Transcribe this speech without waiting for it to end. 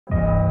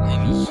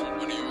runners,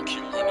 money will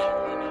keep running.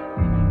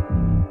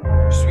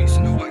 Sweets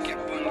in the white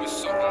get bun with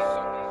something.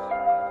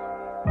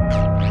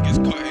 Niggas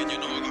cutting, you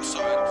know I got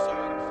something.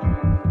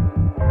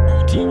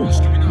 Routine was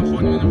screaming out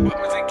one and the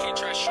buttons and keep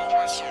trying to show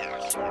my soul.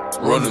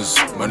 Runners,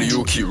 money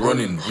you'll keep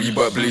running.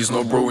 Reebok blaze,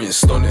 no bro, we ain't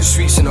stunning.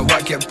 Sweets in the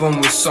white get bun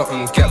with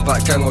something. Get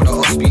back gang or the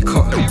odds be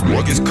cutting.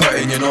 What gets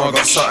cutting, you know I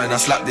got something. I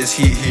slap this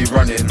heat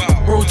running.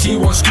 Bro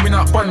T1 screaming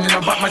out bun in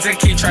the back, my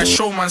ZK try to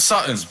show man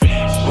something.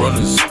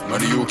 Runners,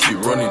 money you'll keep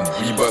running.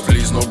 Reebok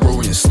blaze, no bro,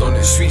 we ain't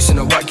stunning. Sweets in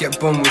the white get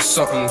bun with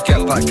something.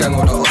 Get back gang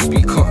or the odds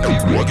be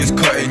cutting. What gets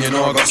cutting, you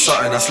know I got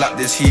something. I slap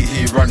this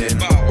heat running.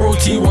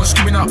 Bro T1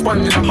 screaming out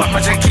bun in the back,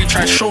 my ZK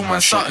try to show man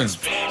something.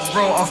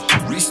 Bro off,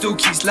 he still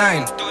keeps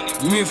lying.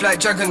 You move like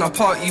Jagger, a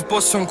party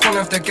boss some corner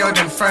of the girl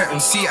then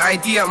frightened. See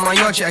ID at my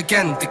yard yet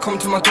again. They come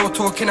to my door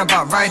talking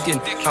about riding.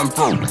 And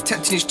bro,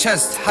 protecting his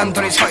chest, hand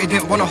on his heart, he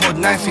didn't wanna hold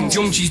knifing.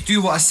 Young G's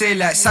do what I say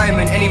like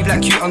Simon. Any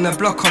black youth on the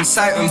block on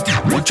sight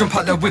him. We'll jump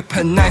out the whip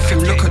and knife him.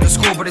 Look at the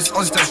score, but it's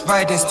us that's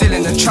riding. Still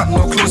in the trap,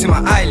 no closing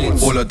my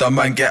eyelids. All of the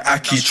man get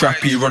acky,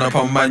 trappy. Run up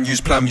on man,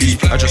 use plan B.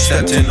 I just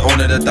stepped in,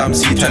 owner the damn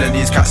seat. Telling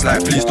these cats like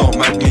please don't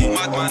mind me.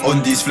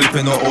 On these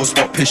flipping the old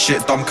spot, piss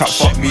shit, dumb cat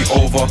fuck me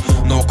over.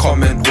 No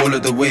comment, all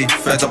of the way.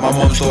 Fed up my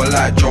mom's door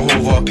like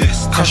Jehovah.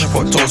 Crasha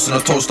put toast in a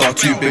toaster.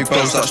 2 big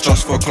bells, that's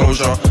just for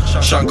closure.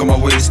 Shank on my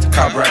waist,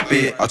 cab right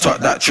bait. I took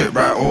that trip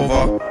right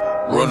over.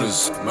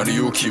 Runners, money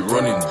you'll keep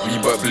running.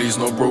 Reebok blaze,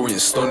 no bro, we ain't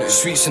stunning.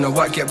 Sweets in the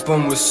white get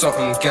bun with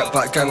something. Get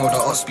back gang or the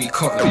odds be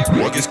cutting.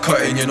 What gets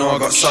cutting, you know I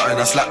got something.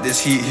 I slap this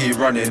heat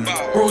running.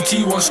 Bro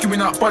T1 screaming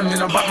out bun in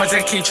the back, my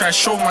ZK try to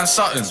show man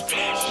something.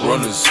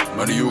 Runners,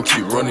 money you'll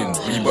keep running.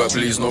 Reebok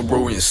blaze, no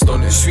bro, we ain't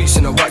stunning. Sweets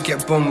in the white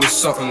get bun with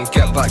something.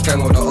 Get back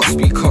gang or the odds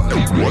be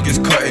cutting. What gets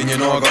cutting, you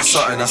know I got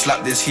something. I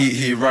slap this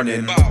heat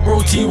running.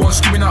 Bro T1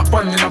 screaming out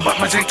bun in the back,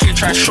 my ZK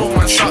try to show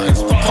man something.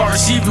 Can't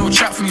receive no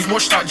chat from these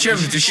washed out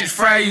gems. This shit's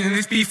frying and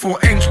this beef for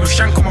ends. With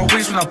shank on my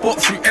waist when I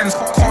bought through ends.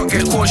 Can't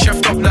get caught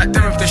chefed up like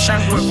them. If the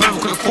shank went well,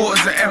 cause the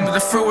quarters the end. With the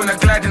thrill and the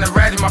glide and the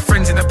riding my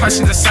friends. In the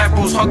passenger side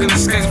balls hugging the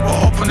skins.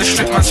 But up on the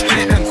strip man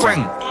split and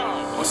quang.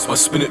 I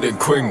spin it then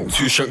quang.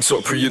 2 shanks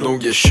up pre, you don't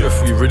get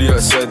chef. We ready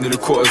outside near the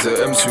quarters at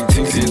M. Swing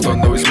things he done,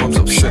 now his mum's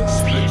upset.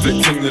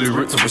 Big King nearly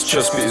ripped up his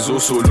chest, but he's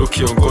also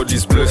lucky on God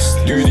he's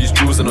blessed. Do these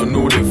jewels and I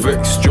know they're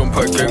vexed. Jump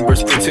out gang,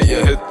 best protect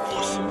your head.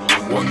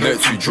 One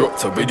night we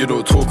dropped, I bet you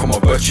don't talk on my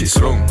batch, it's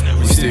long.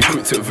 We stay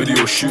quick to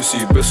video shoot, so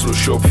you best look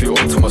sharp if you're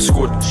onto my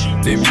squad.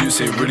 They mutes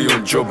ain't really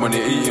on job, man,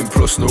 they 18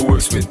 plus, no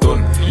work's been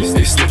done.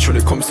 They snitch when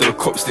it comes to the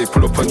cops, they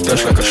pull up and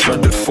dash like a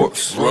stranded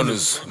fox.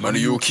 Runners,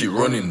 money you'll keep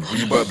running.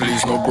 Reebok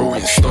blaze, no bro, we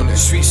ain't stunning.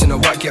 Sweets in the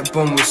white get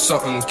bun with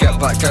something. Get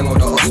back gang or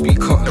the odds be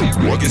cutting.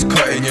 What gets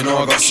cutting, you know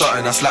I got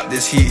something. I slap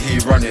this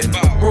heat running.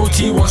 Bro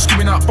T1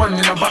 screaming out bun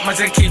in the back, my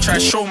ZK try to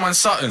show man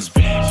something.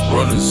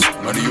 Runners,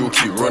 money you'll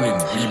keep running.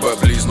 Reebok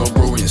blaze, no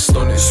bro, we ain't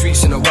stunning.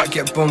 Sweets in the white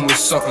get bun with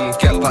something.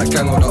 Get back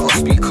gang or the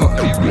odds be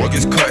cutting. What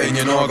gets cutting,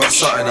 you know I got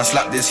something. I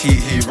slap this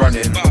heat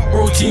running.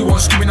 Bro T1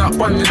 screaming out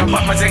bun in the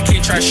back, my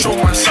ZK try to show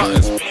man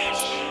something.